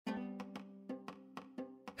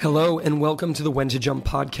Hello and welcome to the When to Jump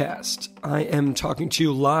podcast. I am talking to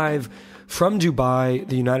you live from Dubai,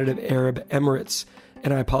 the United Arab Emirates,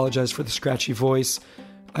 and I apologize for the scratchy voice.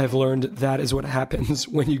 I've learned that is what happens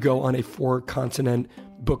when you go on a 4-continent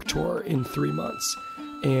book tour in 3 months.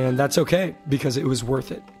 And that's okay, because it was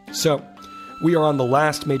worth it. So, we are on the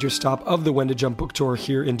last major stop of the When to Jump book tour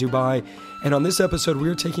here in Dubai, and on this episode we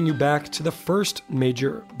are taking you back to the first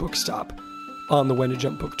major book stop on the When to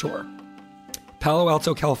Jump book tour. Palo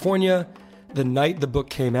Alto, California, the night the book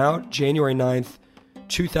came out, January 9th,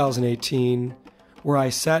 2018, where I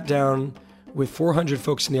sat down with 400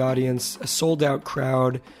 folks in the audience, a sold-out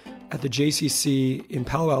crowd at the JCC in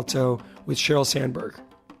Palo Alto with Sheryl Sandberg,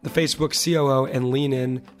 the Facebook COO and Lean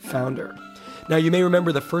In founder. Now, you may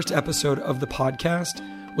remember the first episode of the podcast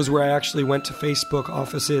was where I actually went to Facebook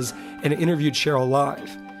offices and interviewed Sheryl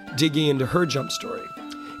live, digging into her jump story.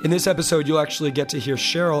 In this episode, you'll actually get to hear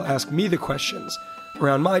Sheryl ask me the questions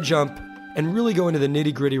around my jump and really go into the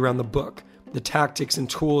nitty-gritty around the book, the tactics and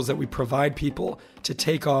tools that we provide people to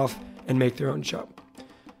take off and make their own jump.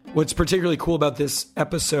 What's particularly cool about this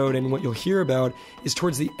episode and what you'll hear about is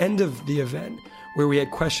towards the end of the event where we had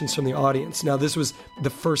questions from the audience. Now, this was the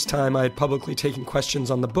first time I had publicly taken questions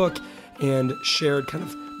on the book and shared kind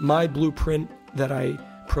of my blueprint that I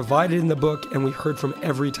provided in the book, and we heard from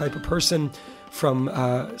every type of person, from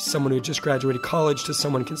someone who had just graduated college to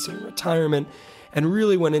someone considering retirement, and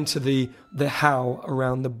really went into the how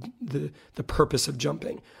around the purpose of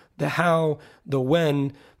jumping. The how, the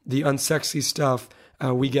when, the unsexy stuff,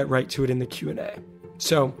 we get right to it in the Q&A.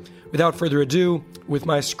 So, without further ado, with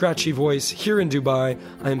my scratchy voice here in Dubai,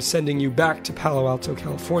 I am sending you back to Palo Alto,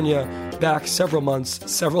 California, back several months,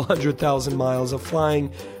 several 100,000 miles of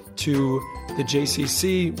flying to the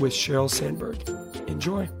JCC with Sheryl Sandberg.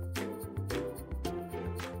 Enjoy.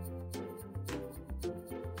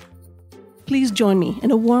 Please join me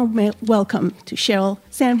in a warm welcome to Sheryl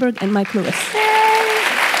Sandberg and Mike Lewis.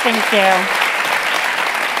 Thank you.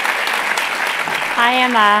 I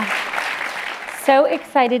am so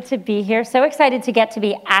excited to be here, so excited to get to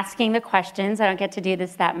be asking the questions. I don't get to do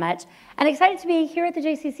this that much. And excited to be here at the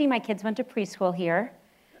JCC. My kids went to preschool here.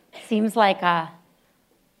 Seems like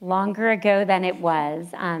longer ago than it was,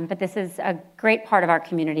 but this is a great part of our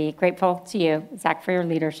community. Grateful to you, Zach, for your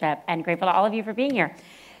leadership, and grateful to all of you for being here.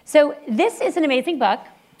 So this is an amazing book,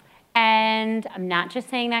 and I'm not just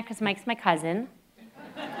saying that because Mike's my cousin.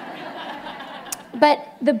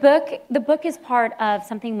 But the book is part of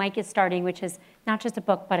something Mike is starting, which is not just a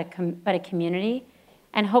book, but a community,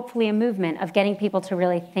 and hopefully a movement of getting people to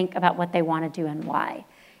really think about what they want to do and why.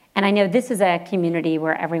 And I know this is a community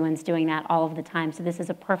where everyone's doing that all of the time, so this is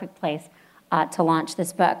a perfect place to launch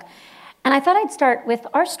this book. And I thought I'd start with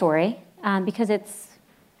our story, because it's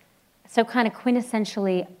so kind of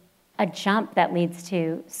quintessentially a jump that leads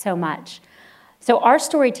to so much. So our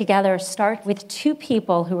story together starts with 2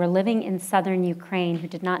 people who were living in southern Ukraine who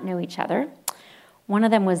did not know each other. One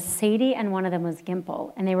of them was Sadie and one of them was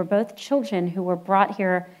Gimple. And they were both children who were brought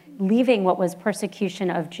here leaving what was persecution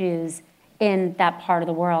of Jews in that part of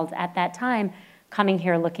the world at that time, coming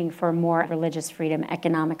here looking for more religious freedom,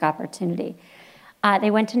 economic opportunity.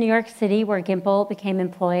 They went to New York City where Gimple became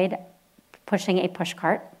employed pushing a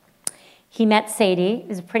pushcart. He met Sadie. It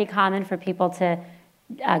was pretty common for people to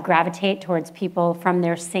gravitate towards people from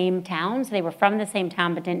their same towns. They were from the same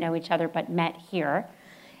town but didn't know each other but met here.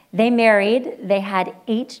 They married. They had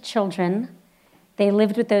 8 children. They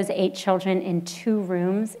lived with those 8 children in 2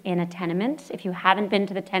 rooms in a tenement. If you haven't been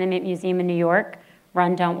to the Tenement Museum in New York,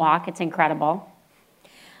 run, don't walk. It's incredible.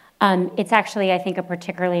 It's actually, I think, a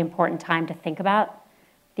particularly important time to think about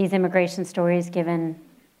these immigration stories, given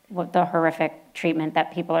what the horrific treatment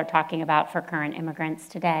that people are talking about for current immigrants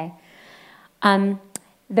today.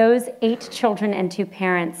 Those 8 children and 2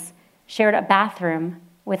 parents shared a bathroom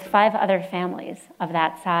with 5 other families of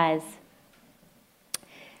that size.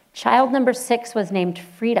 Child number 6 was named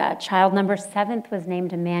Frida. Child number 7 was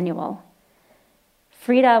named Emmanuel.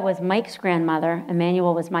 Frida was Mike's grandmother.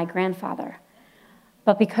 Emmanuel was my grandfather.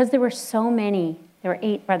 But because there were so many, there were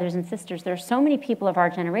 8 brothers and sisters, there were so many people of our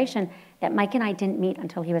generation that Mike and I didn't meet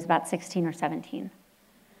until he was about 16 or 17.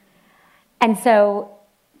 And so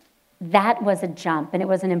that was a jump, and it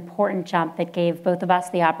was an important jump that gave both of us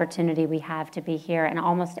the opportunity we have to be here, and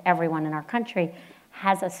almost everyone in our country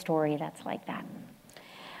has a story that's like that.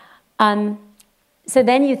 So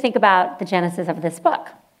then you think about the genesis of this book.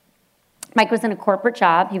 Mike was in a corporate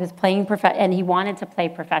job. He was playing and he wanted to play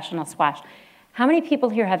professional squash. How many people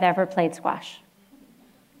here have ever played squash?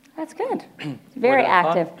 That's good. Very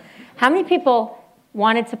active. How many people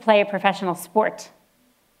wanted to play a professional sport?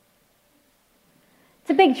 It's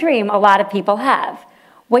a big dream a lot of people have.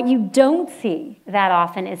 What you don't see that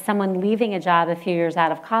often is someone leaving a job a few years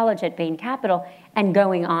out of college at Bain Capital and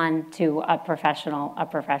going on to a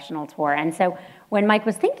professional tour. And so when Mike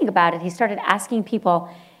was thinking about it, he started asking people,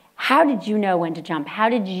 how did you know when to jump? How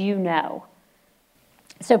did you know?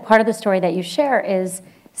 So part of the story that you share is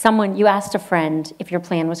you asked a friend if your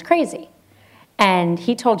plan was crazy. And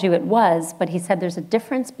he told you it was, but he said there's a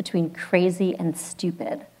difference between crazy and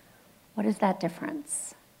stupid. What is that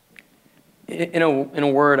difference? In a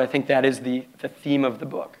word, I think that is the theme of the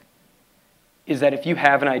book, is that if you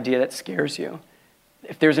have an idea that scares you,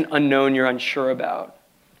 if there's an unknown you're unsure about,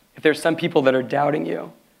 if there's some people that are doubting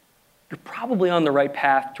you, you're probably on the right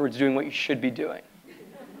path towards doing what you should be doing.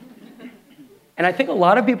 And I think a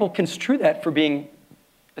lot of people construe that for being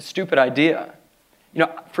a stupid idea.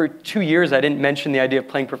 For 2 years, I didn't mention the idea of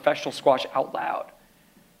playing professional squash out loud.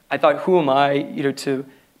 I thought, who am I,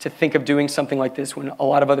 to think of doing something like this when a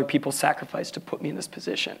lot of other people sacrificed to put me in this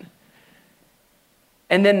position?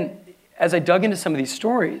 And then, as I dug into some of these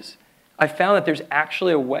stories, I found that there's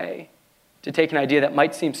actually a way to take an idea that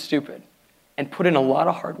might seem stupid and put in a lot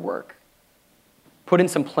of hard work, put in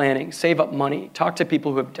some planning, save up money, talk to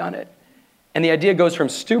people who have done it. And the idea goes from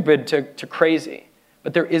stupid to crazy,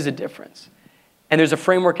 but there is a difference. And there's a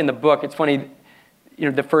framework in the book. It's funny,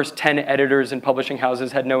 the first 10 editors and publishing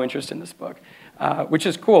houses had no interest in this book, which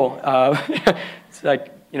is cool. It's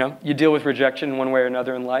like, you deal with rejection in one way or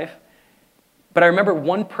another in life. But I remember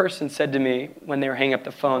one person said to me when they were hanging up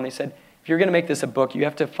the phone, they said, if you're going to make this a book, you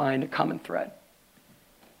have to find a common thread.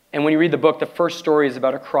 And when you read the book, the first story is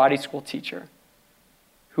about a karate school teacher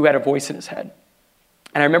who had a voice in his head.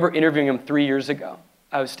 And I remember interviewing him 3 years ago.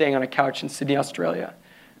 I was staying on a couch in Sydney, Australia.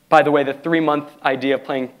 By the way, the 3-month idea of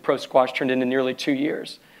playing pro squash turned into nearly 2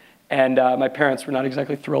 years. And my parents were not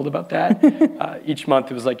exactly thrilled about that. Each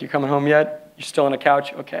month it was like, you coming home yet? You're still on a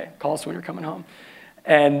couch? Okay, call us when you're coming home.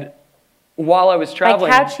 And while I was traveling...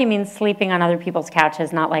 By couch, he means sleeping on other people's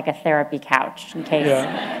couches, not like a therapy couch, in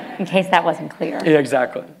case that wasn't clear. Yeah,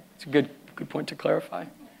 exactly. It's a good point to clarify.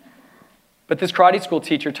 But this karate school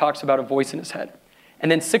teacher talks about a voice in his head.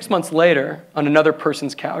 And then 6 months later, on another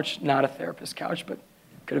person's couch, not a therapist's couch, but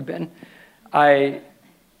could have been, I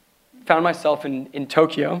found myself in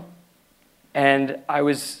Tokyo, and I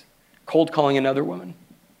was cold calling another woman.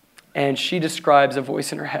 And she describes a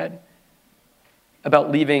voice in her head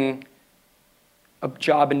about leaving a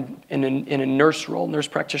job in a nurse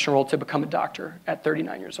practitioner role to become a doctor at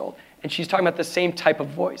 39 years old. And she's talking about the same type of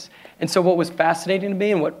voice. And so what was fascinating to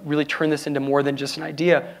me and what really turned this into more than just an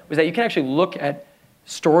idea was that you can actually look at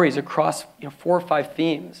stories across 4 or 5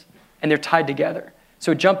 themes, and they're tied together.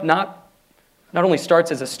 So Jump not only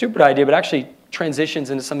starts as a stupid idea, but actually transitions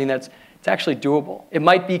into something it's actually doable. It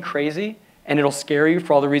might be crazy, and it'll scare you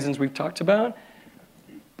for all the reasons we've talked about,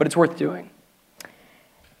 but it's worth doing.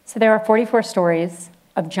 So there are 44 stories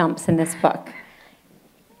of jumps in this book,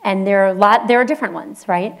 and there are different ones,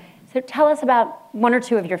 right? So tell us about 1 or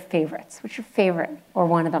 2 of your favorites. What's your favorite, or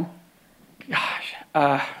one of them? Gosh,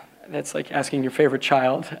 that's like asking your favorite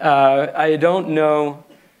child. I don't know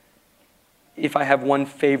if I have one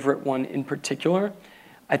favorite one in particular.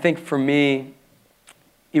 I think for me,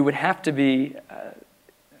 it would have to be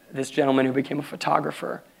this gentleman who became a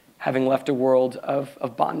photographer, having left a world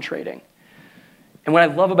of bond trading. And what I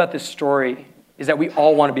love about this story is that we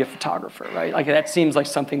all want to be a photographer, right? Like that seems like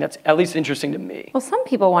something that's at least interesting to me. Well, some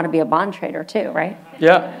people want to be a bond trader too, right?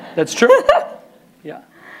 Yeah, that's true. Yeah.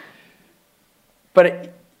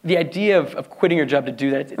 But the idea of quitting your job to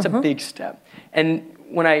do that, it's a big step. And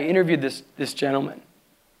when I interviewed this gentleman,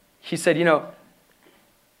 he said,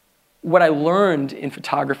 what I learned in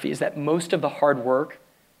photography is that most of the hard work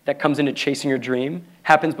that comes into chasing your dream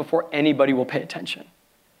happens before anybody will pay attention.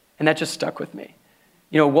 And that just stuck with me.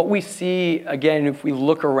 What we see, again, if we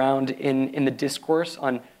look around in the discourse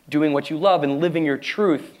on doing what you love and living your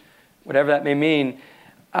truth, whatever that may mean,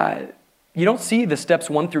 you don't see the steps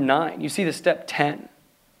 1 through 9. You see the step 10.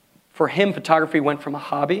 For him, photography went from a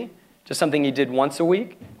hobby to something he did once a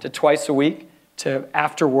week, to twice a week, to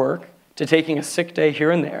after work, to taking a sick day here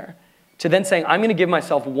and there, to then saying, I'm going to give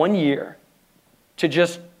myself 1 year to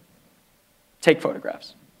just take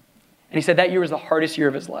photographs. And he said that year was the hardest year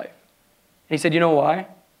of his life. And he said, you know why?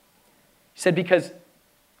 He said, because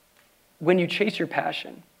when you chase your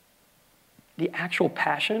passion, the actual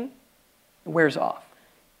passion wears off.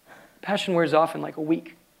 Passion wears off in like a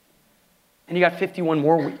week. And you got 51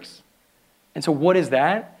 more weeks. And so what is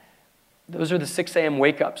that? Those are the 6 a.m.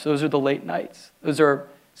 wake-ups. Those are the late nights. Those are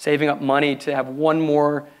saving up money to have one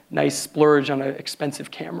more nice splurge on an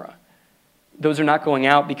expensive camera. Those are not going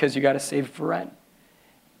out because you got to save for rent.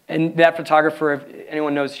 And that photographer, if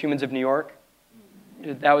anyone knows Humans of New York,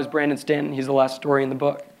 That was Brandon Stanton. He's the last story in the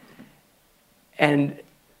book. And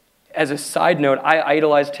as a side note, I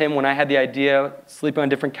idolized him when I had the idea, sleeping on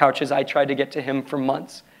different couches. I tried to get to him for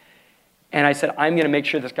months. And I said, I'm going to make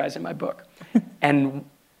sure this guy's in my book. And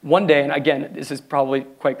one day, and again, this is probably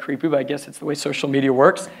quite creepy, but I guess it's the way social media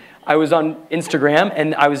works. I was on Instagram,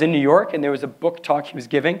 and I was in New York, and there was a book talk he was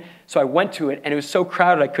giving. So I went to it, and it was so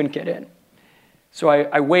crowded I couldn't get in. So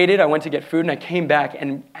I waited, I went to get food, and I came back.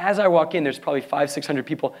 And as I walk in, there's probably 500-600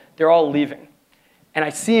 people. They're all leaving. And I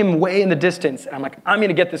see him way in the distance, and I'm like, I'm going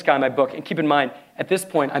to get this guy in my book. And keep in mind, at this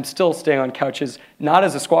point, I'm still staying on couches, not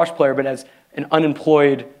as a squash player, but as an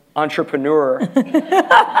unemployed entrepreneur,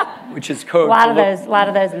 which is code. A lot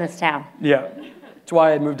of those in this town. Yeah. That's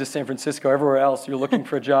why I moved to San Francisco. Everywhere else, you're looking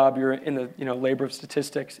for a job, you're in the labor of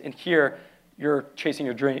statistics. And here, you're chasing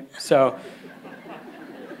your dream. So,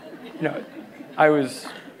 I was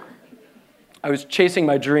chasing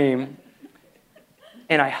my dream,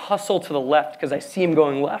 and I hustle to the left because I see him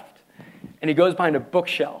going left. And he goes behind a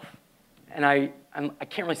bookshelf. And I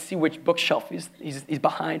can't really see which bookshelf he's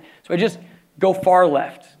behind. So I just go far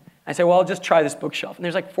left. I say, well, I'll just try this bookshelf. And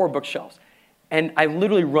there's like 4 bookshelves. And I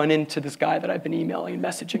literally run into this guy that I've been emailing and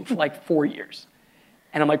messaging for like 4 years.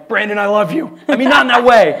 And I'm like, Brandon, I love you. I mean, not in that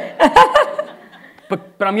way.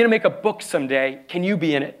 But I'm going to make a book someday. Can you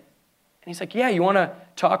be in it? And he's like, yeah, you want to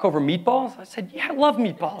talk over meatballs? I said, yeah, I love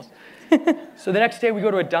meatballs. So the next day we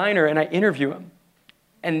go to a diner and I interview him.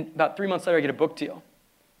 And about 3 months later, I get a book deal.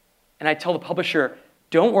 And I tell the publisher,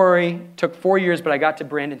 don't worry, it took 4 years, but I got to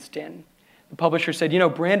Brandon Stanton. The publisher said,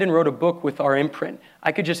 Brandon wrote a book with our imprint.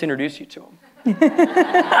 I could just introduce you to him.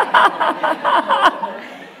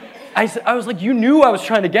 I was like, you knew I was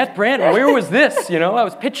trying to get Brandon. Where was this? I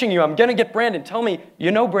was pitching you. I'm going to get Brandon. Tell me,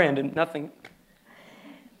 Brandon. Nothing.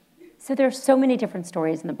 So there's so many different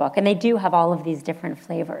stories in the book, and they do have all of these different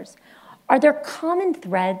flavors. Are there common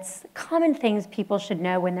threads, common things people should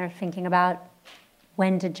know when they're thinking about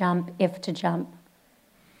when to jump, if to jump?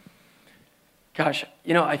 Gosh,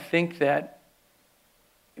 I think that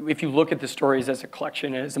if you look at the stories as a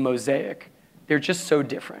collection, as a mosaic, they're just so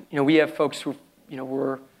different. We have folks who,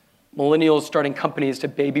 were millennials starting companies to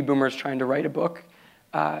baby boomers trying to write a book,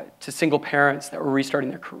 to single parents that were restarting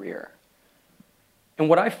their career. And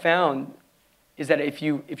what I found is that if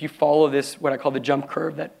you follow this, what I call the jump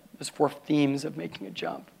curve, that those 4 themes of making a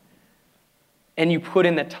jump, and you put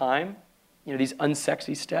in the time, these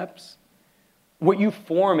unsexy steps, what you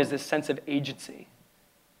form is this sense of agency.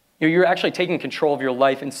 You're actually taking control of your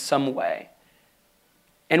life in some way.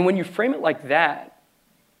 And when you frame it like that,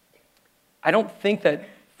 I don't think that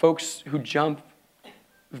folks who jump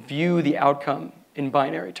view the outcome in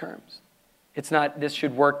binary terms. It's not, this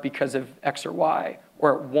should work because of X or Y,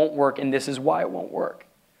 or it won't work and this is why it won't work.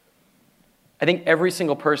 I think every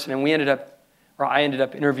single person, and I ended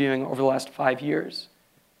up interviewing over the last 5 years,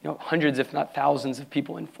 hundreds if not thousands of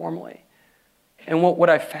people informally. And what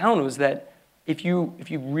I found was that if you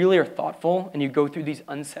really are thoughtful and you go through these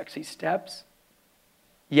unsexy steps,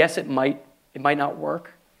 yes, it might not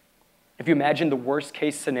work. If you imagine the worst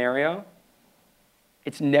case scenario,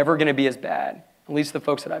 it's never going to be as bad, at least the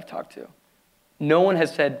folks that I've talked to. No one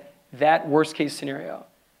has said that worst case scenario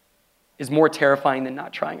is more terrifying than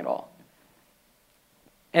not trying at all.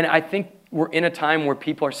 And I think we're in a time where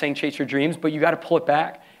people are saying chase your dreams, but you got to pull it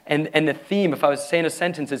back. And the theme, if I was saying a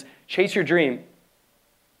sentence, is chase your dream.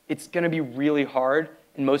 It's going to be really hard,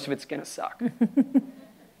 and most of it's going to suck.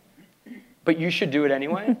 But you should do it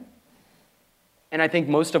anyway. And I think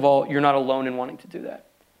most of all, you're not alone in wanting to do that.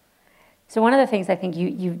 So one of the things I think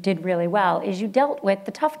you did really well is you dealt with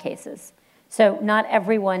the tough cases. So not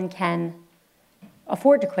everyone can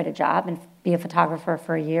afford to quit a job and be a photographer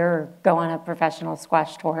for a year or go on a professional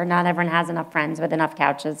squash tour. Not everyone has enough friends with enough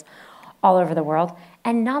couches all over the world.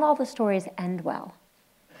 And not all the stories end well.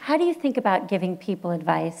 How do you think about giving people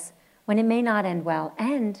advice when it may not end well?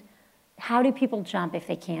 And how do people jump if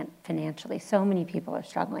they can't financially? So many people are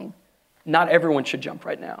struggling. Not everyone should jump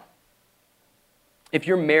right now. If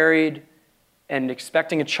you're married and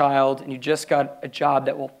expecting a child and you just got a job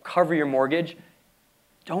that will cover your mortgage,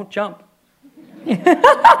 don't jump. I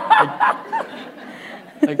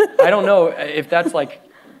don't know if that's like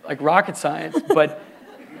rocket science, but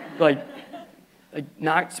like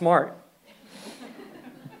not smart.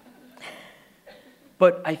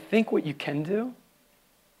 But I think what you can do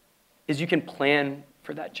is you can plan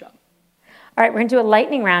for that jump. All right, we're going to do a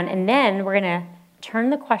lightning round, and then we're going to turn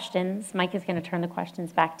the questions. Mike is going to turn the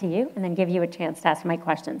questions back to you, and then give you a chance to ask Mike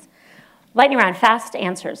questions. Lightning round, fast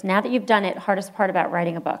answers. Now that you've done it, hardest part about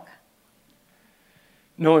writing a book?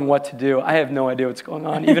 knowing what to do. I have no idea what's going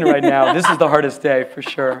on, even right now. This is the hardest day, for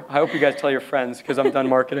sure. I hope you guys tell your friends, because I'm done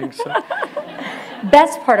marketing. So.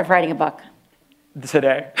 Best part of writing a book?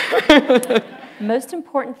 Today. Most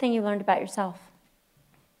important thing you learned about yourself?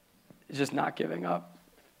 Just not giving up.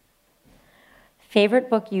 Favorite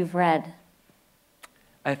book you've read?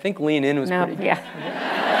 I think Lean In was pretty good.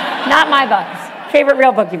 Yeah. Not my books. Favorite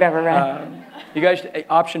real book you've ever read? You guys,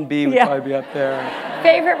 option B would probably be up there.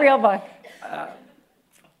 Favorite real book?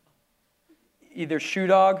 Either Shoe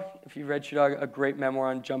Dog, if you've read Shoe Dog, a great memoir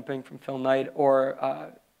on jumping from Phil Knight,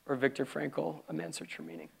 or Viktor Frankl, A Man's Search for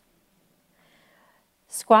Meaning.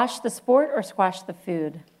 Squash the sport or squash the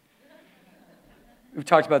food? We've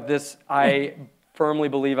talked about this. I firmly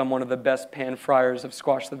believe I'm one of the best pan fryers of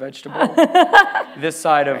squash the vegetable this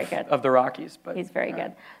side of the Rockies. But he's very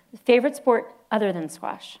good. Favorite sport other than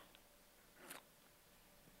squash?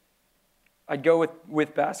 I'd go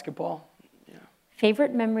with basketball. Yeah.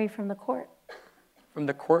 Favorite memory from the court? From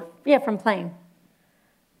the court? Yeah, from playing.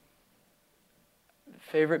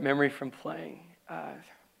 Favorite memory from playing?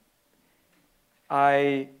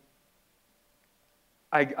 I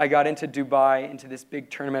got into Dubai, into this big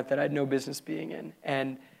tournament that I had no business being in.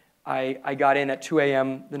 And I got in at 2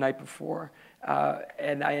 a.m. the night before.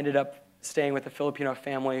 And I ended up staying with a Filipino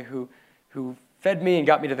family who fed me and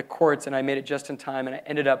got me to the courts. And I made it just in time. And I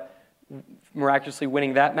ended up miraculously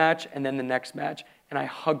winning that match and then the next match. And I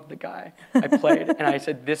hugged the guy I played. And I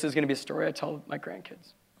said, this is going to be a story I tell my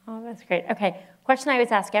grandkids. Oh, that's great. Okay, question I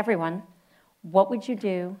always ask everyone. What would you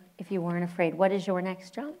do if you weren't afraid? What is your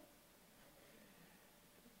next jump?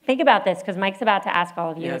 Think about this, because Mike's about to ask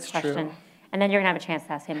all of you this question. True. And then you're going to have a chance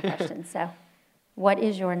to ask him questions. So what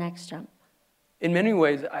is your next jump? In many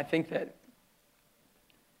ways, I think that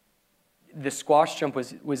the squash jump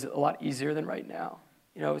was a lot easier than right now.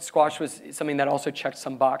 You know, squash was something that also checked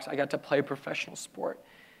some box. I got to play a professional sport.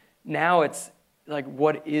 Now it's like,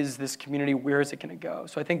 what is this community? Where is it going to go?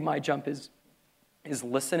 So I think my jump is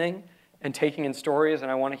listening and taking in stories,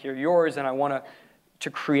 and I want to hear yours, and I want to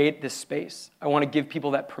create this space. I want to give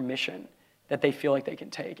people that permission that they feel like they can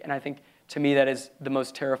take. And I think, to me, that is the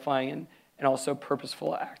most terrifying and also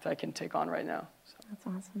purposeful act I can take on right now. So. That's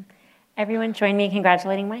awesome. Everyone join me in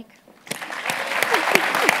congratulating Mike.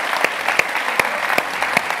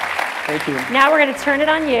 Thank you. Now we're going to turn it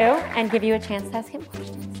on you and give you a chance to ask him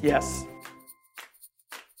questions. Yes.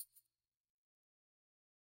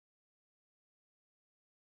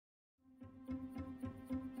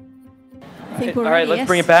 All right, let's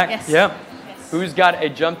bring it back. Yes. Yeah. Yes. Who's got a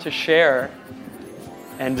jump to share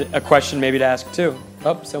and a question maybe to ask too?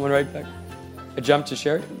 Oh, someone right back. A jump to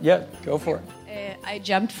share? Yeah, go for it. I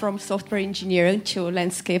jumped from software engineering to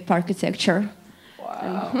landscape architecture.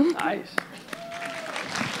 Wow, nice.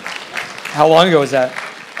 How long ago was that?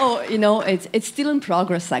 Oh, you know, it's still in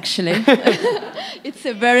progress, actually. It's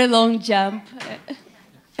a very long jump.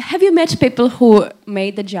 Have you met people who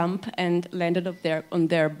made the jump and landed on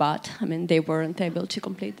their butt? I mean, they weren't able to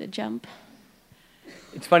complete the jump.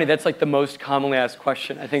 It's funny. That's like the most commonly asked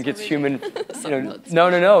question. I think it's human.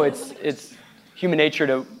 No. It's human nature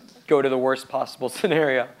to go to the worst possible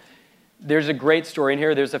scenario. There's a great story in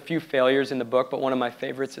here. There's a few failures in the book, but one of my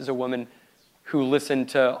favorites is a woman who listened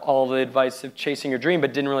to all the advice of chasing her dream,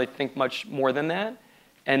 but didn't really think much more than that,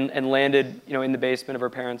 and landed, in the basement of her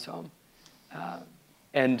parents' home.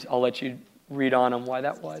 And I'll let you read on why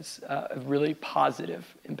that was a really positive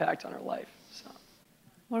impact on her life. So.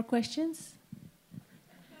 More questions?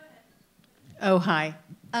 Oh, hi.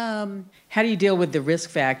 How do you deal with the risk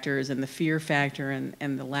factors and the fear factor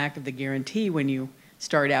and the lack of the guarantee when you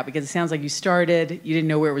start out? Because it sounds like you started, you didn't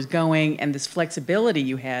know where it was going, and this flexibility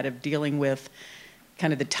you had of dealing with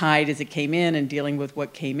kind of the tide as it came in and dealing with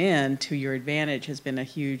what came in to your advantage has been a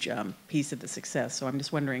huge piece of the success. So I'm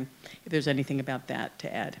just wondering if there's anything about that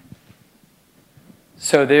to add.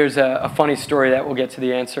 So there's a funny story that will get to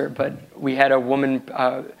the answer, but we had a woman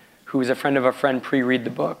who was a friend of a friend pre-read the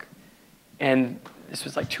book, and this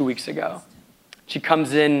was like 2 weeks ago. She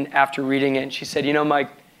comes in after reading it, and she said, Mike,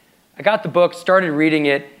 I got the book, started reading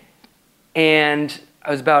it, and I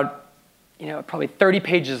was about probably 30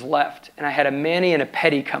 pages left, and I had a mani and a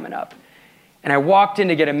pedi coming up. And I walked in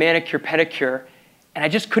to get a manicure, pedicure, and I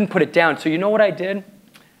just couldn't put it down. So you know what I did?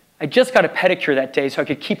 I just got a pedicure that day so I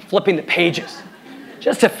could keep flipping the pages,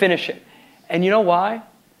 just to finish it. And you know why?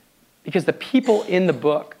 Because the people in the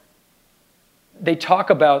book, they talk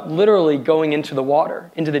about literally going into the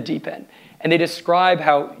water, into the deep end. And they describe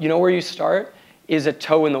how, where you start is a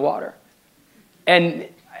toe in the water. And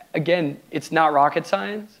again, it's not rocket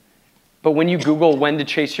science. But when you Google when to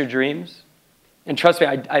chase your dreams, and trust me,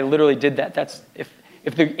 I literally did that. That's if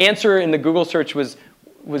the answer in the Google search was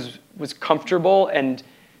was comfortable and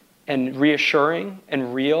reassuring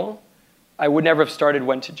and real, I would never have started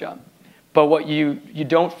When to Jump. But what you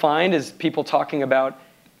don't find is people talking about,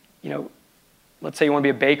 let's say you want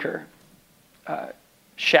to be a baker,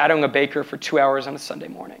 shadowing a baker for 2 hours on a Sunday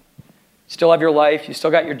morning. Still have your life, you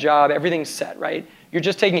still got your job, everything's set, right? You're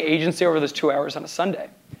just taking agency over those 2 hours on a Sunday.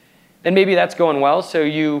 Then maybe that's going well, so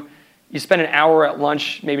you spend an hour at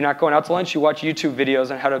lunch, maybe not going out to lunch, you watch YouTube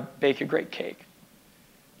videos on how to bake a great cake.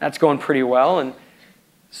 That's going pretty well, and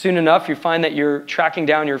soon enough you find that you're tracking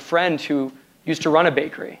down your friend who used to run a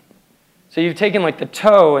bakery. So you've taken like the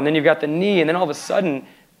toe, and then you've got the knee, and then all of a sudden,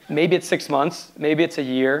 maybe it's 6 months, maybe it's a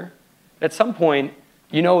year. At some point,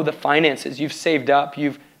 you know the finances, you've saved up,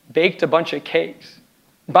 you've baked a bunch of cakes.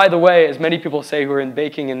 By the way, as many people say who are in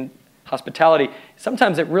baking and hospitality,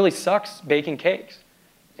 sometimes it really sucks baking cakes.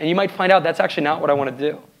 And you might find out that's actually not what I want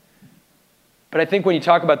to do. But I think when you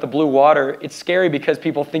talk about the blue water, it's scary because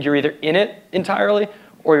people think you're either in it entirely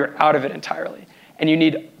or you're out of it entirely. And you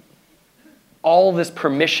need all this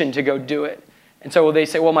permission to go do it. And so they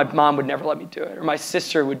say, well, my mom would never let me do it, or my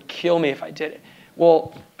sister would kill me if I did it.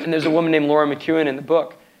 Well, and there's a woman named Laura McEwen in the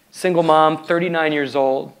book, single mom, 39 years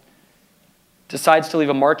old, decides to leave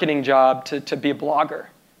a marketing job to be a blogger.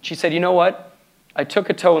 She said, you know what? I took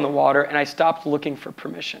a toe in the water and I stopped looking for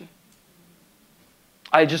permission.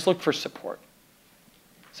 I just looked for support.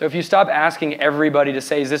 So if you stop asking everybody to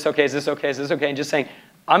say, is this okay, is this okay, is this okay, and just saying,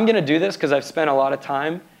 I'm going to do this because I've spent a lot of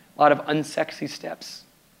time, a lot of unsexy steps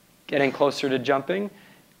getting closer to jumping,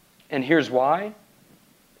 and here's why,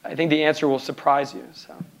 I think the answer will surprise you.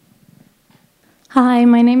 So. Hi,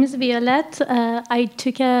 my name is Violette. I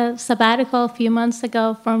took a sabbatical a few months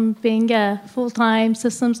ago from being a full-time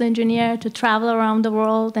systems engineer to travel around the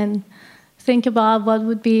world and think about what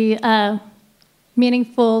would be a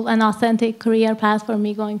meaningful and authentic career path for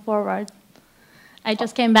me going forward. I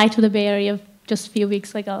just came back to the Bay Area just a few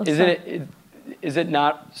weeks ago. Is it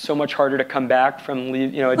not so much harder to come back from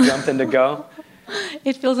a jump than to go?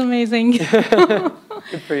 It feels amazing.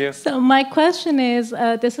 Good for you. So my question is,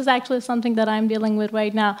 this is actually something that I'm dealing with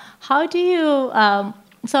right now. How do you,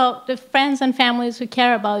 so the friends and families who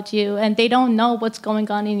care about you and they don't know what's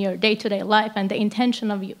going on in your day-to-day life and the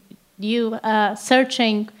intention of you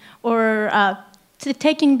searching or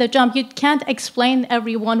taking the jump, you can't explain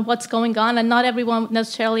everyone what's going on, and not everyone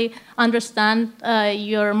necessarily understand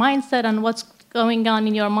your mindset and what's going on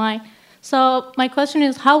in your mind. So my question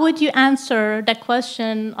is, how would you answer the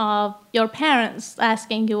question of your parents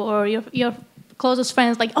asking you, or your closest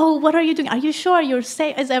friends, like, oh, what are you doing? Are you sure you're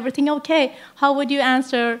safe? Is everything okay? How would you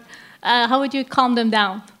answer, how would you calm them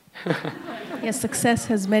down? Yes, success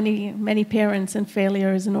has many, many parents, and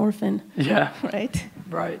failure is an orphan. Yeah. Right?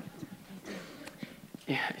 Right.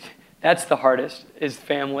 Yeah. That's the hardest, is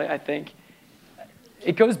family, I think.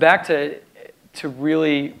 It goes back to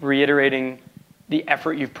really reiterating the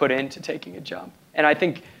effort you've put into taking a jump. And I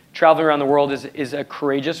think traveling around the world is a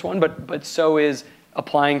courageous one, but so is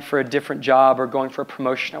applying for a different job or going for a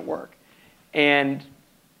promotion at work. And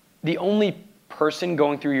the only person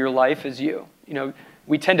going through your life is you.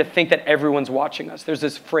 We tend to think that everyone's watching us. There's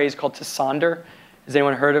this phrase called to sonder. Has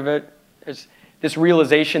anyone heard of it? There's this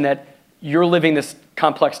realization that you're living this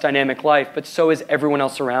complex, dynamic life, but so is everyone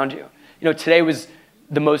else around you. Today was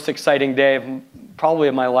the most exciting day probably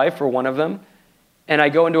of my life, or one of them. And I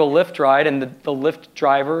go into a Lyft ride, and the Lyft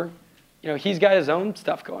driver, he's got his own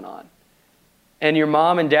stuff going on. And your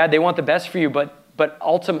mom and dad, they want the best for you, but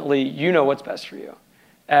ultimately, you know what's best for you.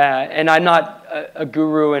 And I'm not a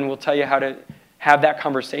guru and will tell you how to have that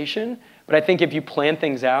conversation, but I think if you plan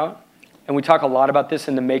things out, and we talk a lot about this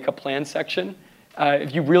in the make a plan section,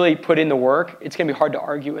 if you really put in the work, it's going to be hard to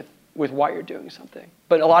argue with why you're doing something.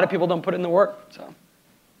 But a lot of people don't put in the work, so.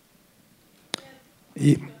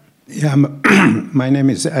 Yeah, my name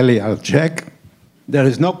is Ali Alchek. There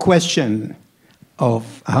is no question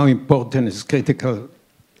of how important is critical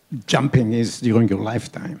jumping is during your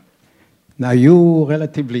lifetime. Now, you're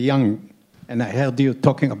relatively young, and I heard you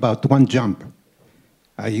talking about one jump.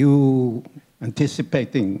 Are you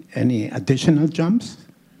anticipating any additional jumps?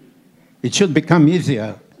 It should become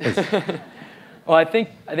easier. Well, I think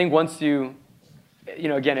once you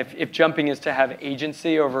again, if jumping is to have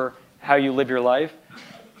agency over how you live your life,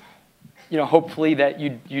 hopefully that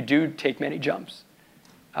you do take many jumps.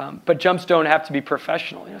 But jumps don't have to be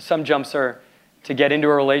professional. Some jumps are to get into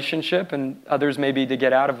a relationship, and others may be to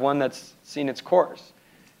get out of one that's seen its course.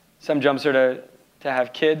 Some jumps are to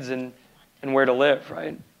have kids and where to live,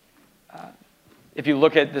 right? If you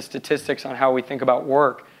look at the statistics on how we think about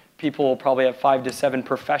work, people will probably have 5 to 7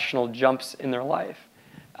 professional jumps in their life.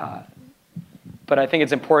 But I think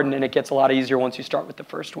it's important, and it gets a lot easier once you start with the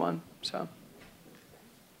first one. So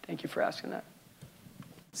thank you for asking that.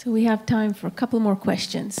 So we have time for a couple more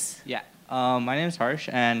questions. Yeah. My name is Harsh,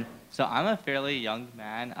 and so I'm a fairly young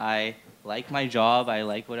man. I like my job. I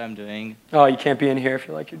like what I'm doing. Oh, you can't be in here if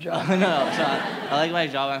you like your job. No, so I like my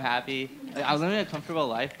job. I'm happy. Like, I was living a comfortable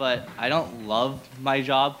life, but I don't love my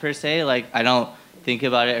job per se. Like, I don't think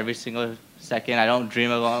about it every single second. I don't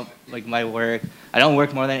dream about like my work. I don't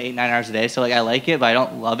work more than 8-9 hours a day. So like I like it, but I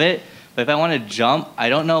don't love it. But if I want to jump, I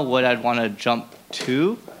don't know what I'd want to jump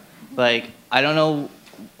to. Like I don't know,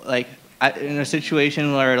 like in a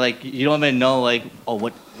situation where like you don't even know like, oh,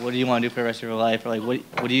 what do you want to do for the rest of your life, or like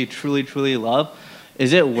what do you truly love?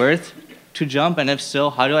 Is it worth to jump? And if so,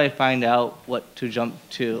 how do I find out what to jump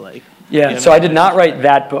to? Like yeah. So I did not write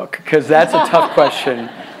that book because that's a tough question.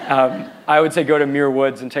 I would say go to Muir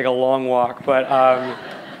Woods and take a long walk, but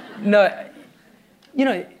no, you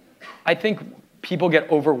know, I think people get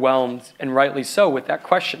overwhelmed, and rightly so, with that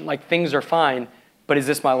question. Like, things are fine, but is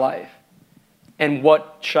this my life? And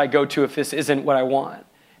what should I go to if this isn't what I want?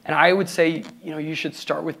 And I would say, you know, you should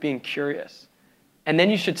start with being curious. And then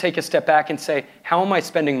you should take a step back and say, how am I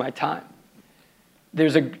spending my time?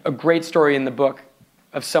 There's a great story in the book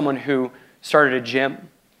of someone who started a gym.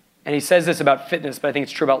 And he says this about fitness, but I think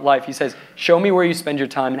it's true about life. He says, show me where you spend your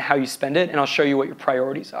time and how you spend it, and I'll show you what your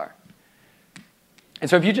priorities are. And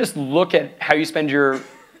so if you just look at how you spend your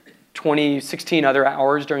 16 other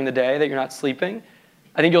hours during the day that you're not sleeping,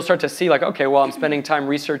 I think you'll start to see like, okay, well, I'm spending time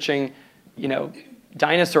researching, you know,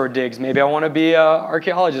 dinosaur digs. Maybe I want to be an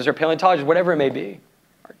archaeologist or paleontologist, whatever it may be.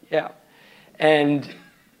 Yeah. And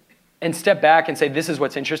step back and say, this is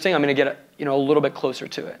what's interesting. I'm going to get a little bit closer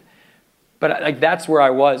to it. But like that's where I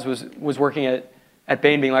was working at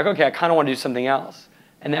Bain, being like, okay, I kind of want to do something else.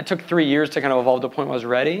 And that took 3 years to kind of evolve to the point where I was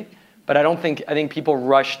ready. But I think people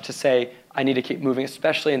rush to say, I need to keep moving,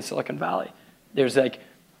 especially in Silicon Valley. There's like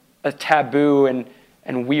a taboo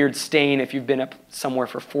and weird stain if you've been up somewhere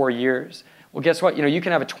for 4 years. Well, guess what? You know, you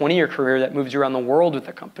can have a 20-year career that moves you around the world with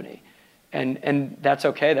a company. And that's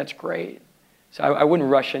okay, that's great. So I wouldn't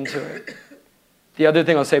rush into it. The other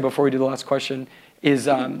thing I'll say before we do the last question is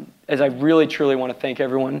as I really, truly want to thank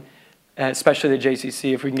everyone, especially the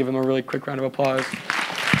JCC, if we can give them a really quick round of applause.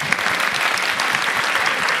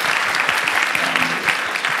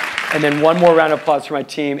 And then one more round of applause for my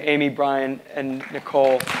team, Amy, Brian, and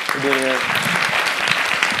Nicole for being here.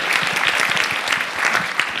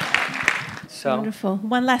 So. Wonderful.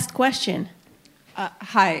 One last question.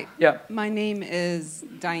 Hi. Yeah. My name is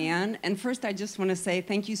Diane. And first, I just want to say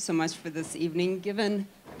thank you so much for this evening. Given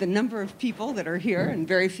the number of people that are here and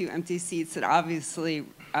very few empty seats, it obviously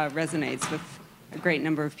resonates with a great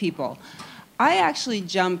number of people. I actually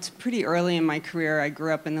jumped pretty early in my career. I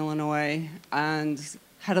grew up in Illinois and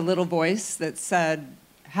had a little voice that said,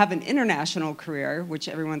 have an international career, which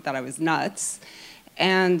everyone thought I was nuts.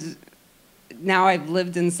 And now I've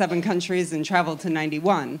lived in 7 countries and traveled to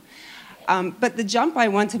 91. But the jump I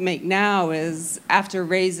want to make now is after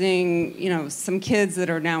raising, some kids that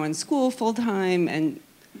are now in school full-time and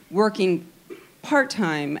working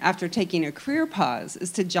part-time after taking a career pause,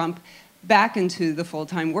 is to jump back into the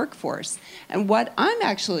full-time workforce. And what I'm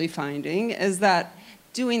actually finding is that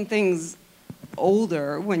doing things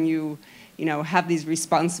older, when you have these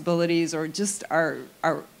responsibilities or just are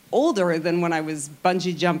older than when I was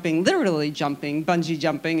bungee jumping, literally bungee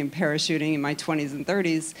jumping and parachuting in my 20s and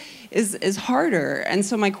 30s, is harder. And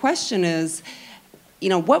so my question is,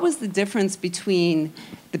 what was the difference between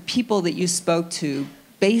the people that you spoke to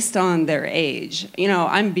based on their age?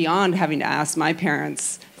 I'm beyond having to ask my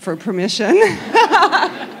parents for permission.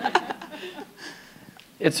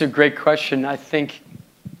 It's a great question. I think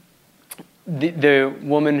the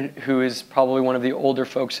woman who is probably one of the older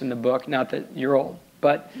folks in the book, not that you're old,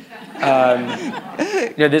 but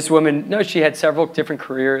this woman, no, she had several different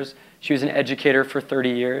careers. She was an educator for 30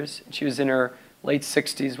 years. She was in her late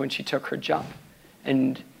 60s when she took her jump.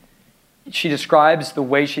 And she describes the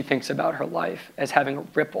way she thinks about her life as having a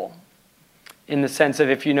ripple, in the sense of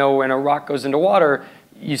when a rock goes into water,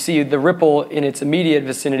 you see the ripple in its immediate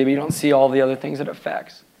vicinity, but you don't see all the other things it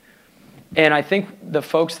affects. And I think the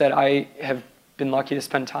folks that I have been lucky to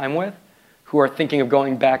spend time with, who are thinking of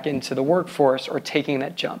going back into the workforce or taking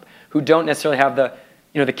that jump, who don't necessarily have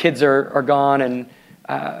the kids are gone and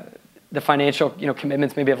the financial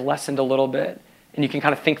commitments maybe have lessened a little bit, and you can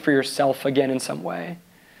kind of think for yourself again in some way.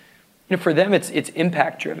 For them, it's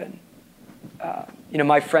impact driven.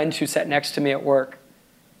 My friend who sat next to me at work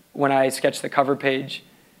when I sketched the cover page,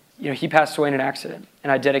 he passed away in an accident,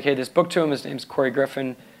 and I dedicated this book to him. His name's Corey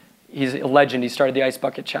Griffin. He's a legend. He started the Ice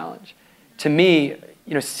Bucket Challenge. To me,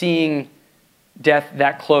 seeing death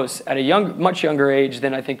that close at a much younger age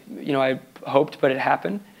than I think, I hoped, but it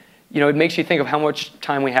happened. It makes you think of how much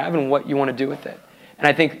time we have and what you want to do with it. And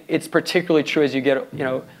I think it's particularly true as you get,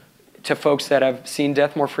 to folks that have seen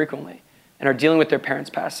death more frequently and are dealing with their parents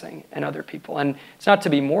passing and other people. And it's not to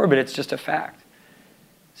be morbid, it's just a fact.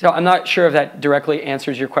 So I'm not sure if that directly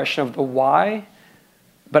answers your question of the why,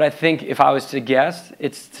 but I think if I was to guess,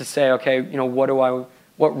 it's to say, okay,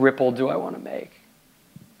 what ripple do I want to make?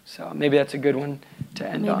 So maybe that's a good one to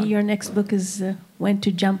end on. Maybe your next book is When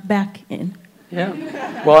to Jump Back In.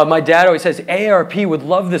 Yeah. Well, my dad always says AARP would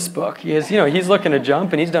love this book. He's looking to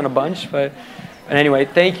jump, and he's done a bunch. But anyway,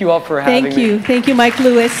 thank you all for having me. Thank you. Thank you, Mike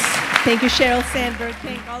Lewis. Thank you, Sheryl Sandberg.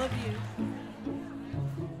 Thank all of you.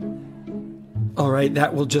 All right,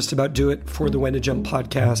 that will just about do it for the When to Jump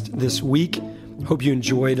podcast this week. Hope you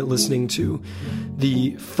enjoyed listening to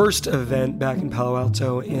the first event back in Palo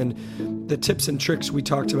Alto and the tips and tricks we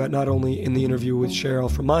talked about, not only in the interview with Sheryl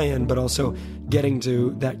from my end, but also getting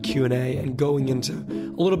to that Q&A and going into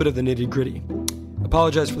a little bit of the nitty-gritty.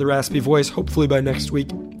 Apologize for the raspy voice. Hopefully by next week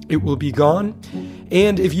it will be gone.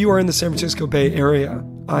 And if you are in the San Francisco Bay Area,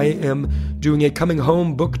 I am doing a coming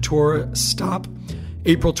home book tour stop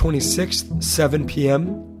April 26th, 7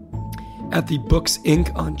 p.m. at the Books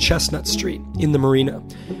Inc. on Chestnut Street in the Marina.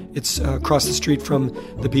 It's across the street from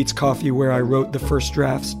the Beats Coffee where I wrote the first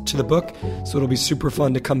drafts to the book, so it'll be super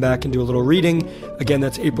fun to come back and do a little reading. Again,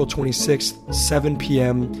 that's April 26th, 7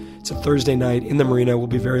 p.m. It's a Thursday night in the Marina. We'll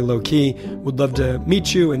be very low-key. Would love to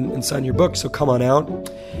meet you and sign your book, so come on out.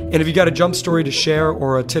 And if you got a jump story to share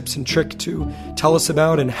or a tips and trick to tell us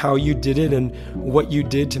about and how you did it and what you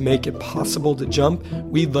did to make it possible to jump,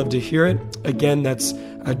 we'd love to hear it. Again, that's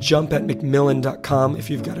jump@macmillan.com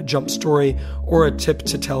if you've got a jump story or a tip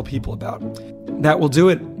to tell people about. That will do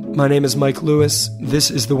it. My name is Mike Lewis.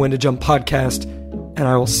 This is the When to Jump podcast, and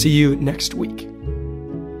I will see you next week.